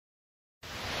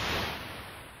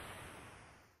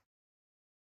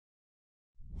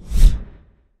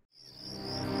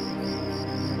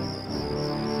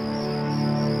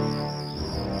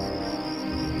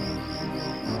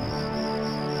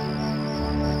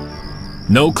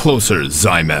No closer,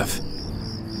 Zymeth.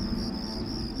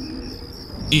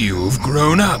 You've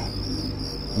grown up.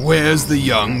 Where's the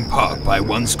young pup I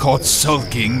once caught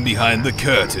sulking behind the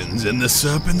curtains in the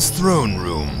Serpent's throne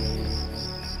room?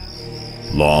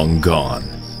 Long gone.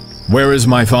 Where is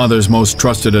my father's most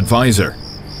trusted advisor?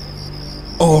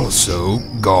 Also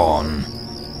gone.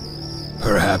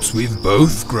 Perhaps we've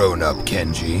both grown up,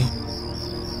 Kenji.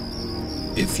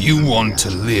 If you want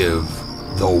to live,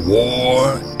 the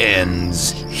war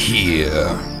ends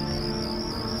here.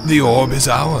 The orb is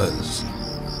ours.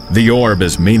 The orb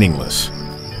is meaningless.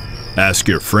 Ask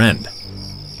your friend.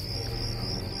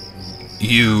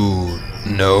 You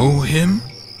know him?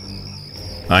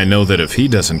 I know that if he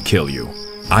doesn't kill you,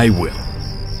 I will.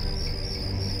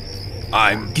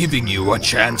 I'm giving you a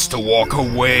chance to walk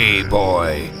away,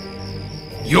 boy.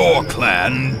 Your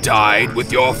clan died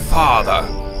with your father.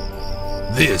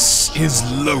 This is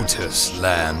Lotus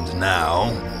land now.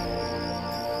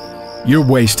 You're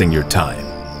wasting your time.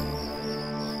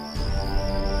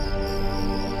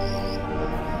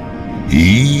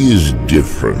 He is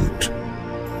different.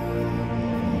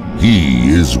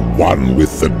 He is one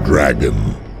with the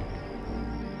dragon.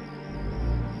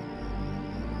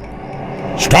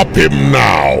 Stop him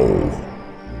now!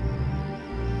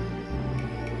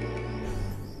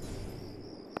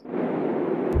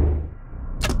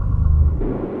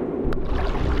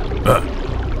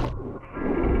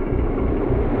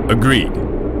 Agreed.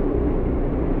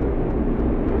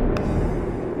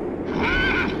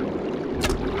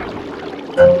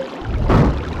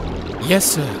 Yes,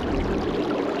 sir.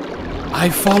 I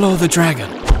follow the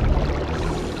dragon.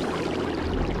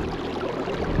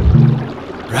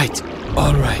 Right.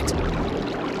 All right.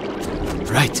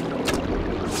 Right.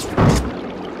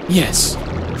 Yes.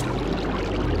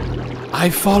 I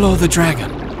follow the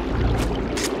dragon.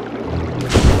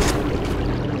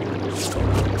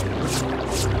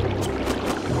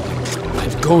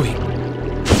 I'm going.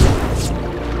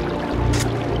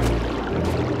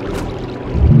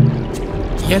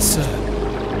 Yes, sir.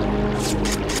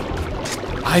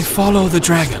 I follow the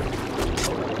dragon.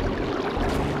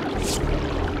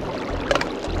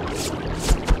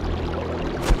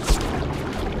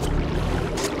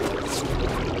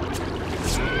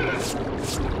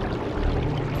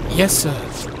 Yes, sir.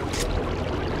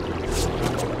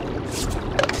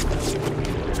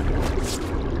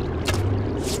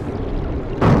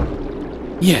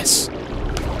 Yes.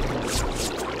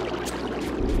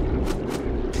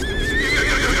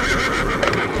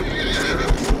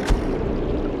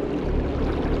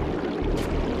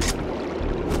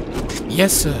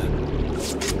 Yes, sir.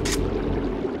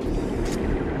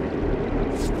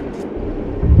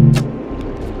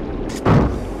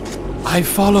 I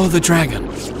follow the dragon.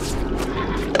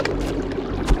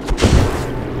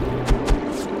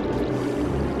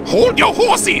 Hold your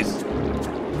horses!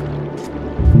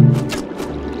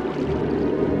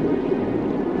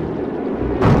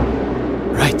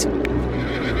 Right.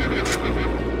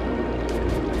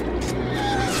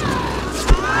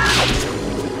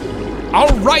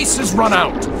 Our rice has run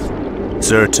out!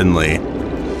 Certainly.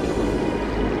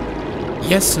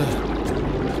 Yes, sir.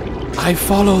 I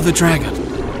follow the dragon.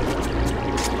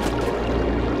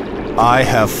 I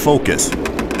have focus.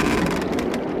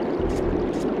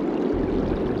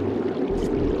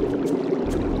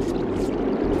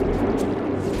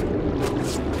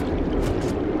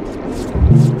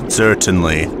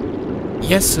 Certainly.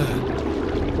 Yes, sir.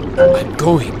 I'm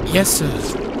going. Yes,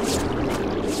 sir.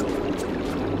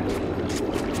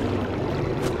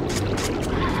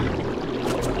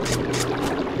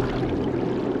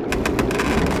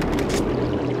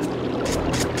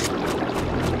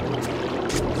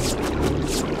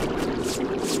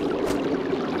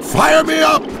 Fire me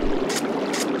up!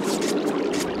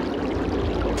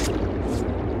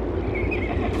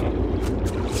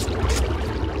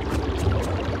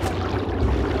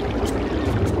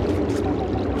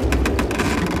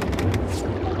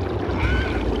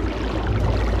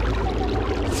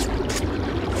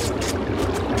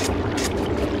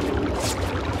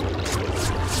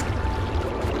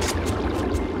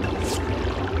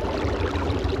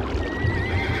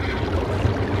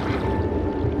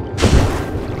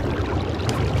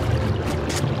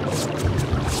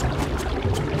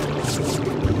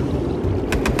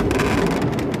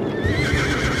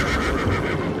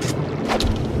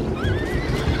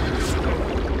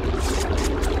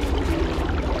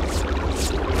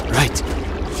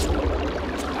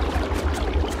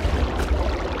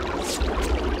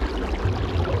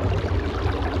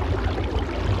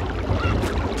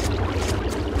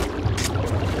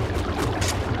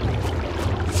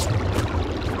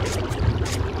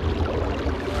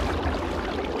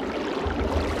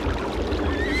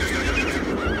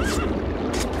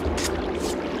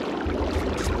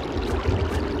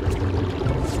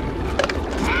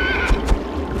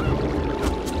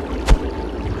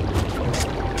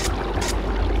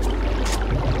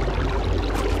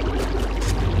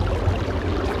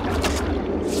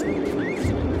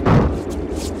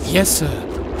 Yes, sir.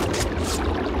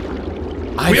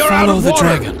 I We are out follow of the water.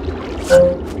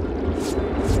 dragon.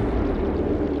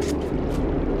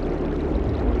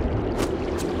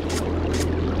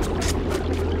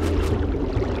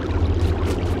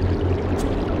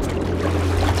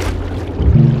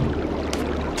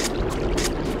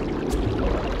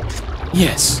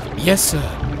 Yes, yes,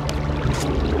 sir.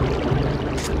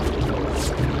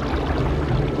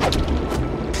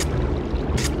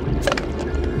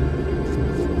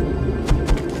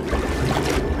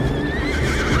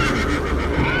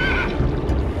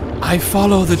 I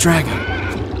follow the dragon.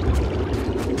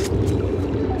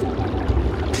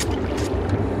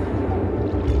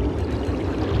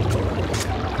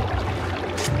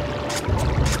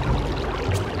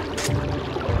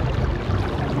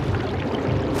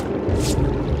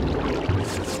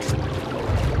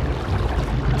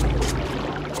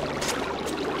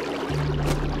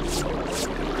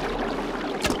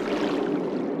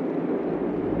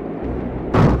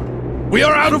 We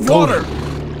are out of water.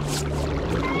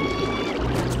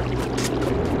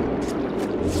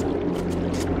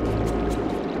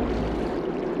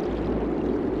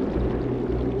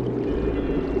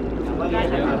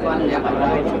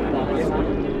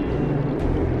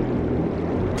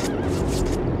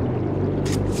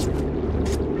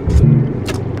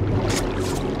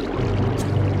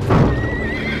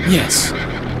 Yes.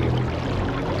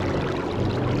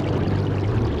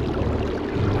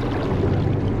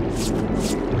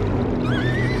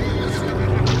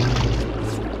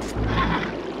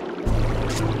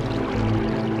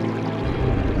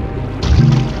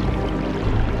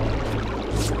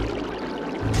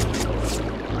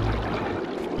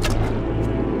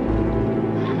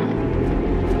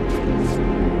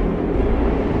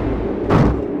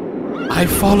 I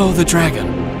follow the dragon.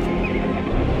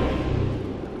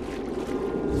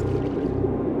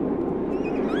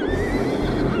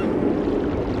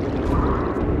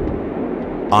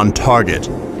 On target.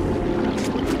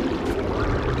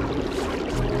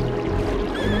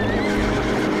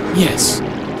 Yes.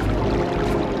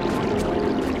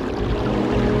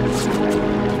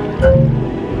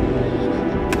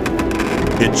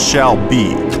 It shall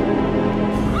be.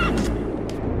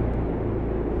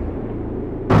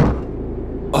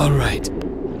 All right.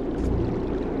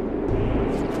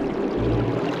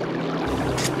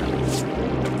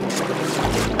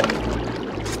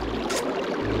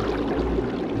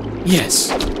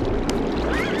 Yes.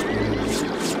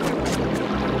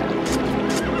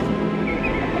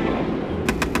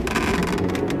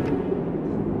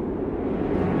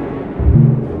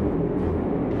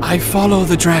 I follow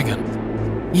the dragon.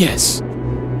 Yes.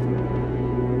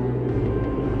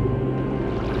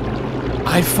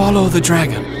 I follow the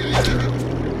dragon.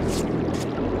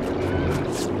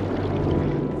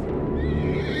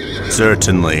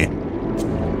 Certainly.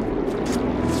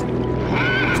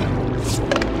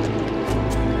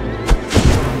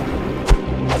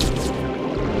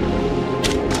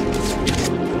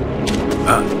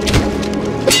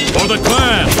 For the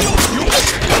clan!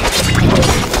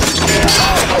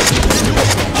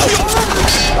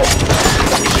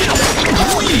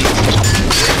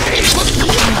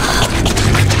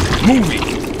 Moving.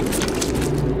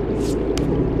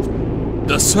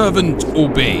 The servant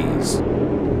obeys.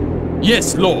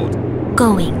 Yes, Lord.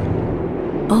 Going.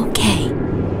 Okay.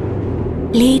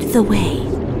 Lead the way.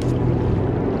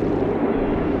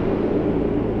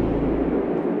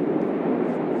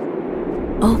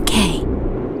 Okay.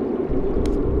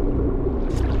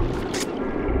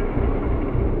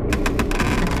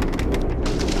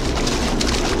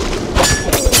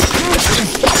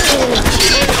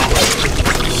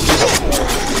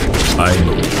 I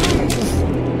move.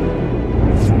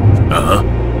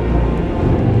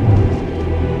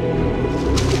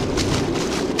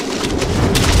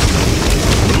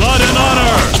 Blood and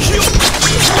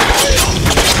honor!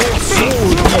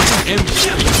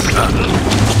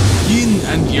 Yin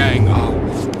and yang are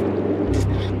one.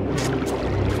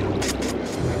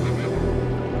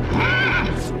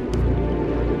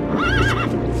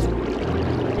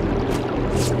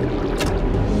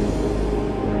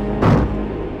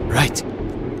 Right.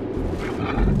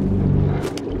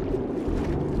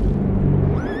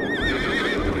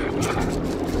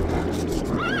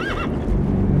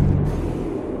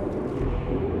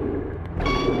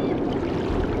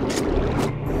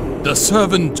 The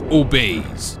servant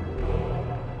obeys.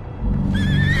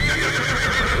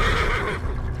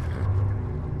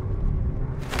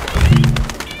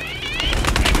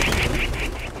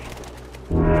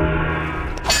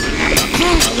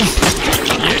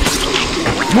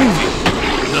 Moving.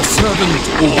 The servant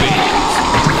obeys.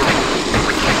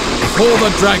 For the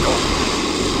dragon.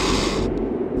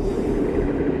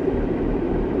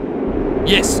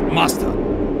 Yes, master.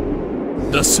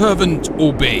 The servant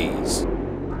obeys.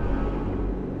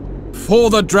 For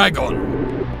the dragon.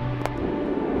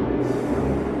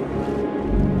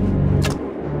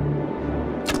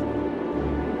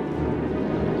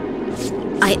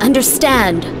 I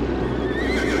understand.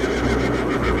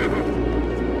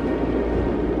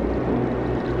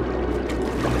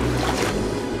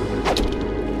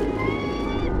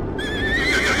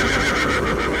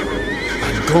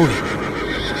 I'm going.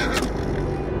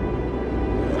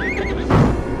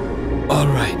 All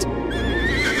right.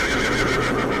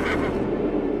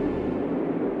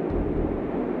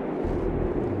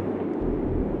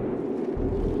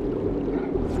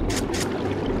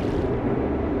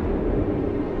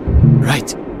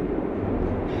 Right.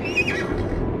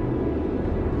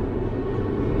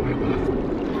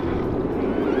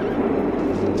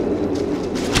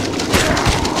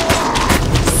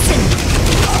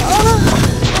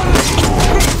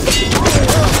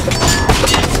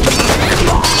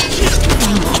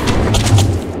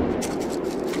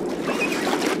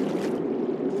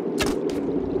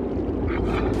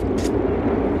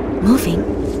 Moving.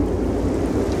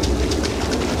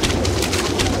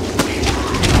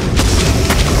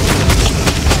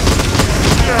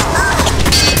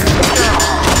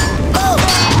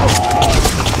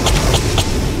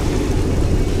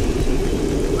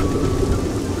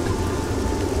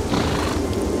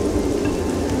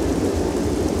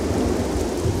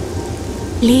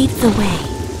 Lead the way.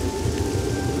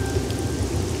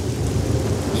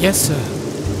 Yes, sir.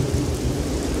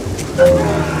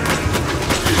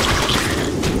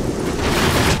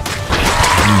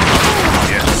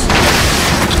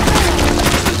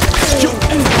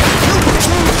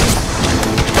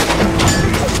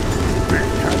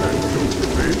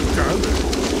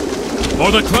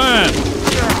 For the clan!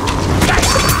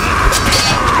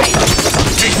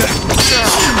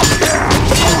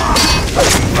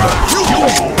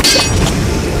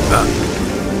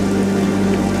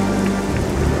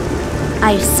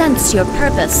 I sense your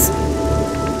purpose.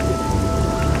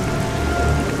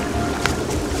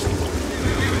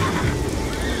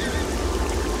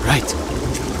 Right.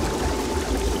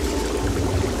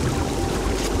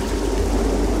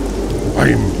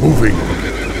 I'm moving.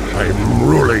 I'm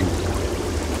ruling.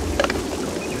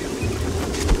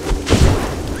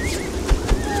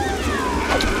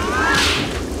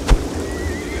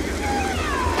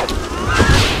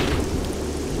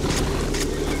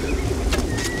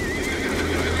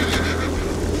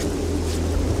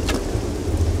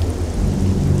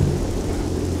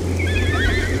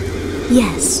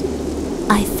 Yes,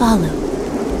 I follow.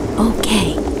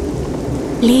 Okay.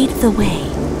 Lead the way.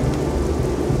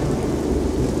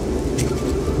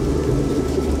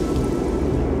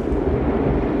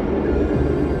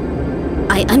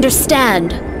 I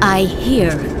understand. I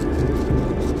hear.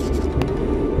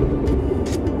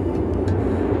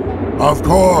 Of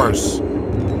course.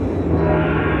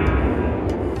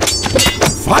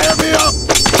 Fire me up!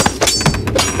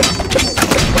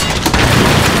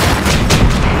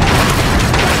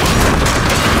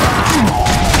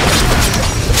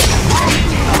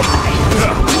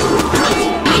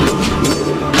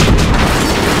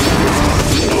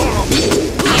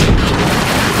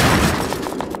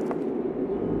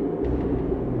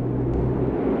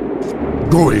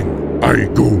 Going, I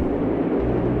go.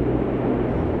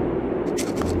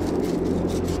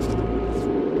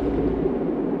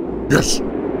 Yes,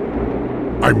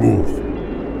 I move.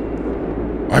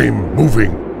 I'm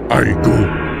moving, I go.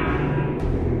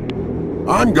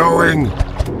 I'm going.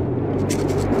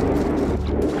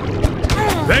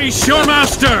 Face your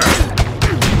master!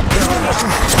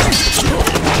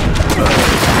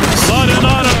 Blood and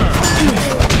honor!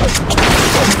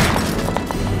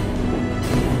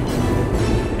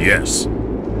 Yes.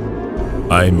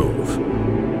 I move.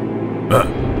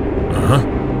 Uh-huh.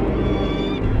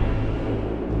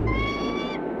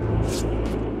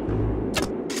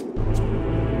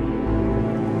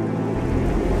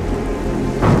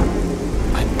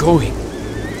 I'm going.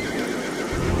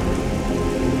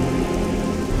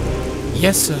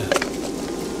 Yes, sir.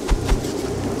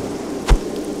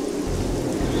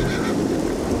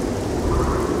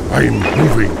 I'm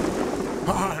moving.